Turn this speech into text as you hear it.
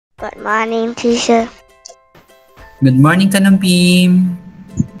Good morning, teacher. Good morning, Kanumpim.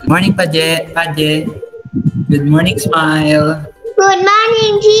 Morning, Paje. Good morning, Smile. Good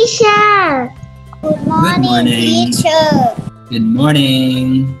morning, teacher. Good morning. teacher. Good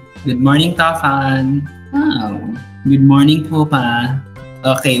morning. Good morning, Tafan. Wow. Good morning, Pupa.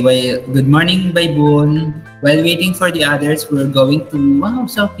 Okay, well, good morning, Baybun. While waiting for the others, we're going to, wow,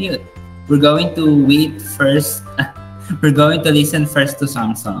 so cute. We're going to wait first. We're going to listen first to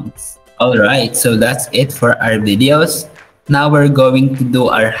some songs. All right, so that's it for our videos. Now we're going to do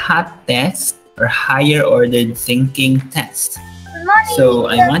our HOT test or higher ordered thinking test. Good morning.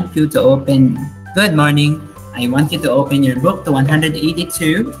 So I want you to open, good morning. I want you to open your book to 182.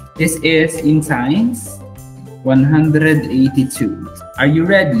 This is in science, 182. Are you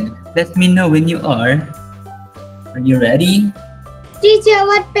ready? Let me know when you are. Are you ready? Teacher,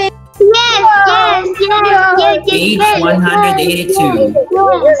 what page? Yes. Page 182.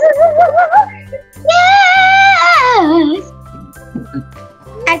 Yes.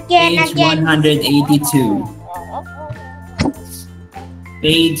 Again. Page 182.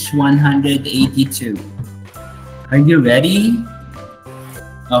 Page 182. Are you ready?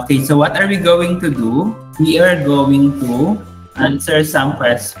 Okay, so what are we going to do? We are going to answer some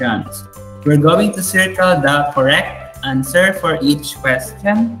questions. We're going to circle the correct answer for each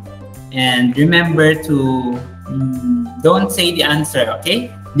question. And remember to don't say the answer,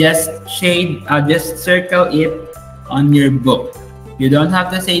 okay? Just circle it on your book. You don't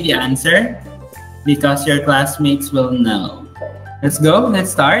have to say the answer because your classmates will know. Let's go.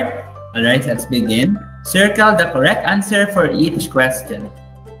 Let's start. All right, let's begin. Circle the correct answer for each question.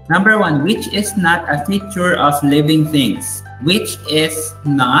 Number 1, which is not a feature of living things? Which is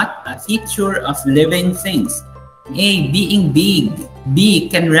not a feature of living things? A, being big. B,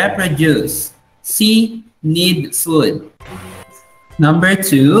 can reproduce. C, need food. Number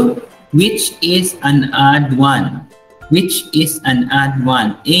 2, which is an odd one? Which is an odd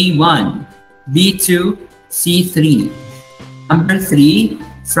one? A1, B2, C3. Number 3,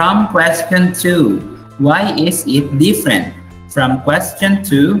 from question 2, why is it different? From question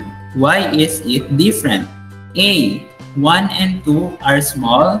 2, why is it different? A, 1 and 2 are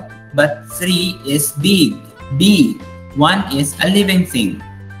small, but 3 is big. B, 1 is a living thing,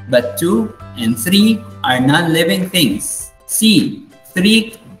 but 2 and 3 are non-living things. C,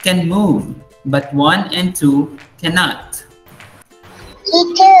 3 can move, but 1 and 2 cannot.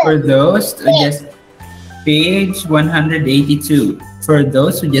 For those who just page 182. For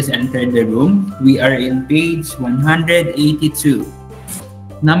those who just entered the room, we are in page 182.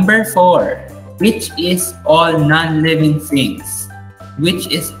 Number 4, which is all non-living things? Which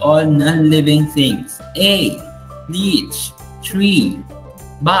is all non-living things? A, leech, tree,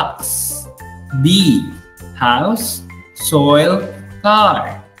 box. B, house, soil,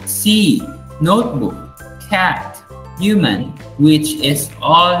 car. C, notebook, cat, human. Which is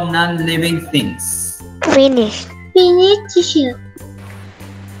all non-living things? Finish, teacher.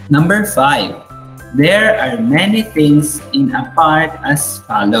 Number 5. There are many things in a part as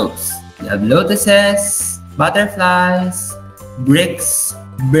follows. You have lotuses, butterflies, bricks,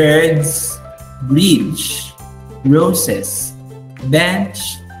 birds, bridge, roses,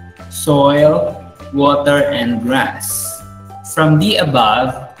 bench, soil, water, and grass. From the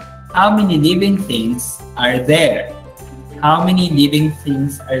above, how many living things are there? How many living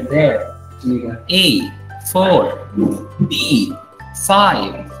things are there? A, 4, B,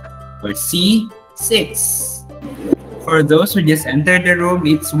 5, or C, 6. For those who just entered the room,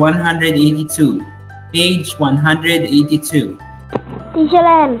 it's 182. Page 182. Teacher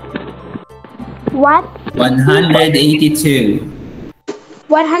Len. What? 182.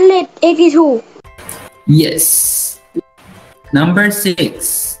 182. Yes. Number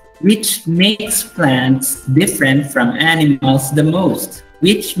 6. Which makes plants different from animals the most?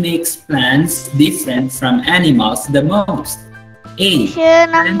 Which makes plants different from animals the most? A. Teacher,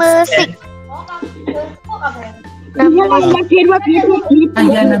 number 6. Number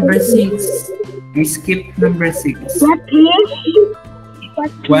 6. We skipped number 6. What is?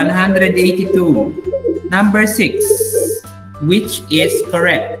 182. Number 6. Which is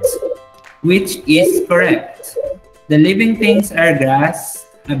correct? Which is correct? The living things are grass,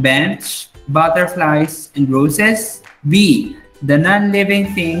 a bench, butterflies, and roses. B. The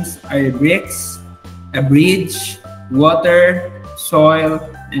non-living things are bricks, a bridge, water, soil,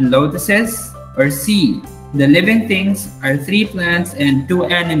 and lotuses. Or C. The living things are 3 plants and 2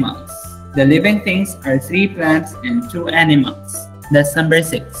 animals. The living things are 3 plants and 2 animals. That's number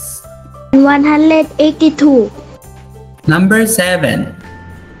 6. 182. Number 7.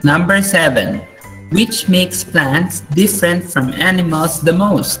 Number 7. Which makes plants different from animals the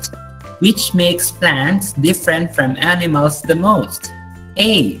most? Which makes plants different from animals the most?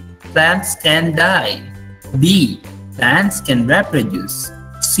 A. Plants can die. B. Plants can reproduce.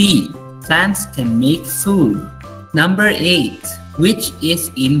 C. Plants can make food. Number 8. Which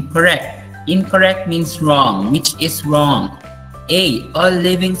is incorrect? Incorrect means wrong. Which is wrong? A. All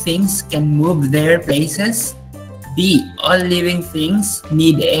living things can move their places. B. All living things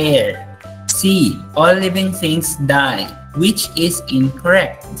need air. C. All living things die. Which is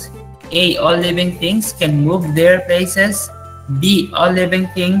incorrect? A. All living things can move their places. B. All living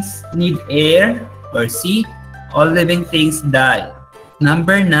things need air. Or C. All living things die.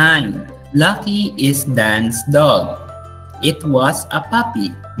 Number 9. Lucky is Dan's dog. It was a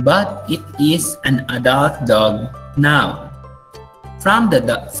puppy, but it is an adult dog now. From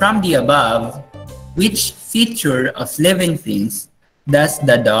the above, which feature of living things does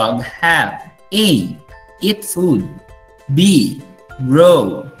the dog have? A. Eat food. B.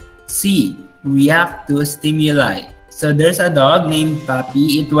 Grow. C. React to stimuli. So there's a dog named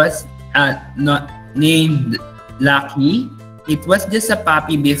Puppy. It was not named Lucky. It was just a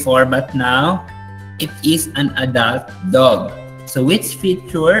puppy before, but now it is an adult dog. So which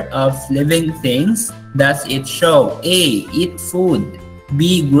feature of living things does it show? A. Eat food.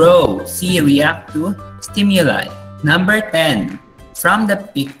 B. Grow. C. React to stimuli. Number 10. From the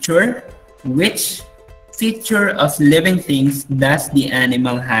picture, which feature of living things does the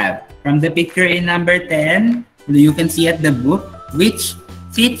animal have? From the picture in number 10, you can see at the book, which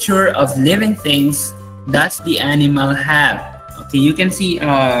feature of living things does the animal have? Okay, you can see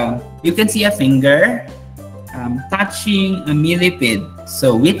a finger touching a millipede.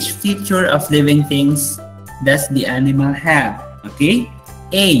 So which feature of living things does the animal have? Okay,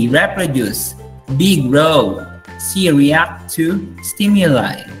 A. Reproduce. B. Grow. C. React to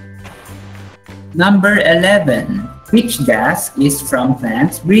stimuli. Number 11. Which gas is from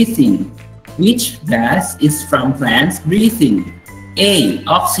plants breathing? Which gas is from plants breathing? A.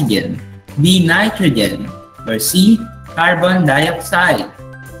 Oxygen. B. Nitrogen. Or C. Carbon dioxide.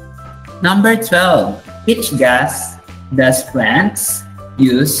 Number 12. Which gas does plants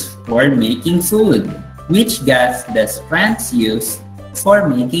use for making food? Which gas does plants use for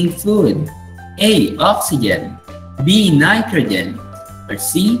making food? A. Oxygen. B. Nitrogen. Or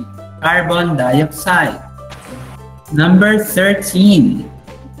C. Carbon dioxide. Number 13.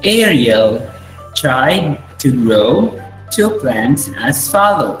 Ariel tried to grow 2 plants as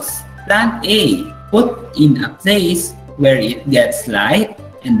follows. Plant A, put in a place where it gets light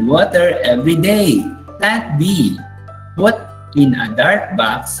and water every day. Plant B, put in a dark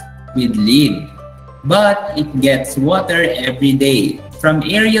box with lid, but it gets water every day. From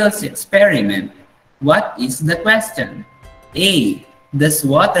Ariel's experiment, what is the question? A. Does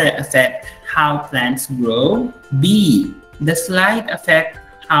water affect how plants grow? B. Does light affect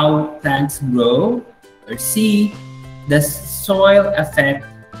how plants grow? Or C. Does soil affect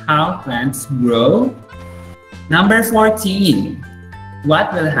how plants grow? Number 14.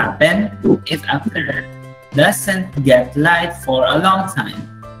 What will happen if a plant doesn't get light for a long time?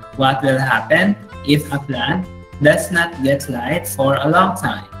 What will happen if a plant does not get light for a long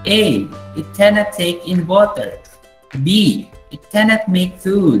time? A. It cannot take in water. B. It cannot make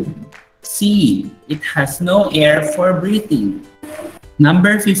food. C. It has no air for breathing.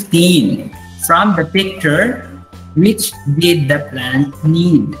 Number 15. From the picture, which did the plant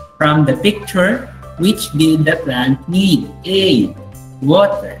need? From the picture, which did the plant need? A.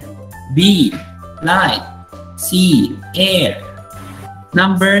 Water. B. Light. C. Air.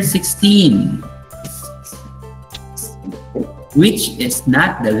 Number 16. Which is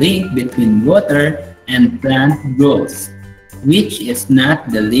not the link between water and plant growth? Which is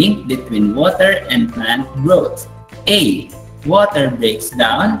not the link between water and plant growth? A. Water breaks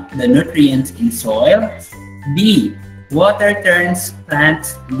down the nutrients in soil. B. Water turns plant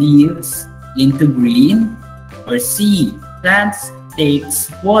leaves into green. Or C. Plants takes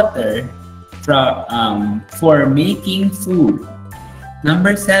water for making food.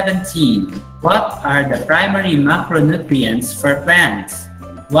 Number 17. What are the primary macronutrients for plants?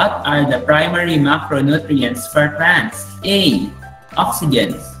 What are the primary macronutrients for plants? A.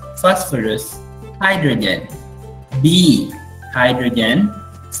 Oxygen, phosphorus, hydrogen. B. Hydrogen,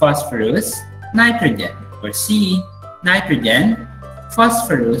 phosphorus, nitrogen. Or C. Nitrogen,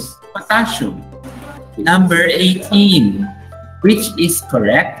 phosphorus, potassium. Number 18. Which is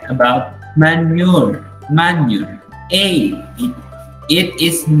correct about manure? Manure. A. It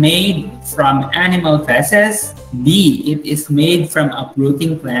is made from animal feces. B. It is made from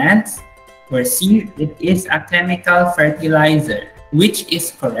uprooting plants. Or C. It is a chemical fertilizer. Which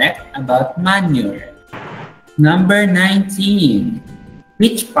is correct about manure? Number 19.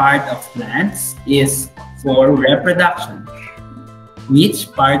 Which part of plants is for reproduction?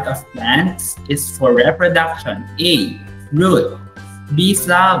 Which part of plants is for reproduction? A. Root. B.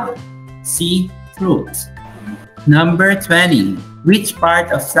 Flower. C. Fruit. Number 20. Which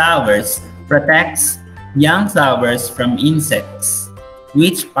part of flowers protects young flowers from insects?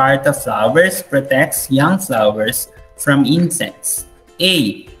 Which part of flowers protects young flowers from insects?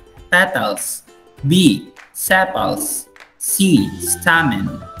 A. Petals. B. Sepals. C. Stamen.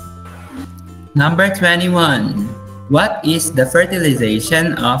 Number 21. What is the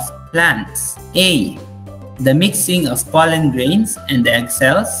fertilization of plants? A. The mixing of pollen grains and the egg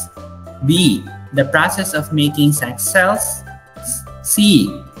cells. B. The process of making sex cells. C.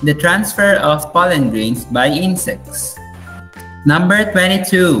 The transfer of pollen grains by insects. Number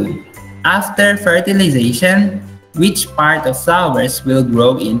 22. After fertilization, which part of flowers will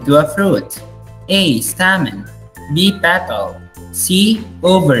grow into a fruit? A. Stamen. B. Petal. C.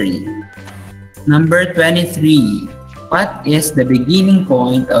 Ovary. Number 23. What is the beginning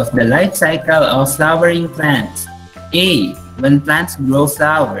point of the life cycle of flowering plants? A. When plants grow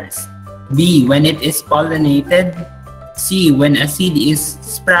flowers. B. When it is pollinated. C. When a seed is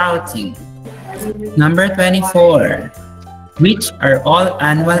sprouting. Number 24. Which are all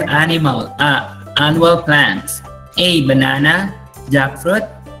annual plants? A. Banana. Jackfruit.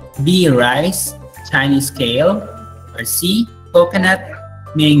 B. Rice. Chinese kale. Or C. Coconut.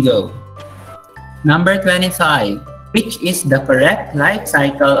 Mango. Number 25. Which is the correct life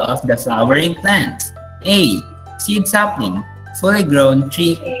cycle of the flowering plants? A. Seed sapling. Fully grown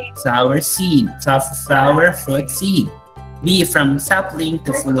tree flower seed. Flower fruit seed. B. From sapling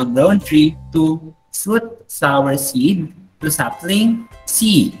to fully grown tree to fruit flower seed to sapling.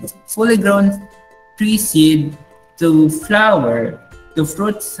 C. Fully grown tree seed to flower to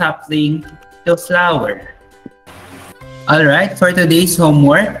fruit sapling to flower. Alright, for today's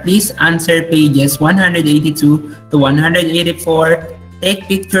homework, please answer pages 182 to 184. Take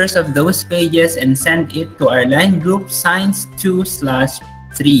pictures of those pages and send it to our line group Science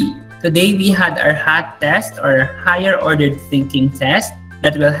 2/3. Today we had our HOT test or higher ordered thinking test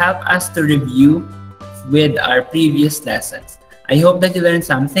that will help us to review with our previous lessons. I hope that you learned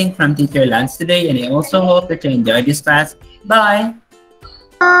something from Teacher Lance today, and I also hope that you enjoyed this class. Bye!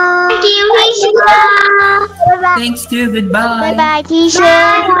 Thank you, teacher. Bye-bye. Thanks too. Goodbye. Bye-bye, teacher.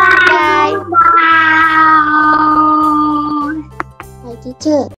 Bye. Bye, teacher.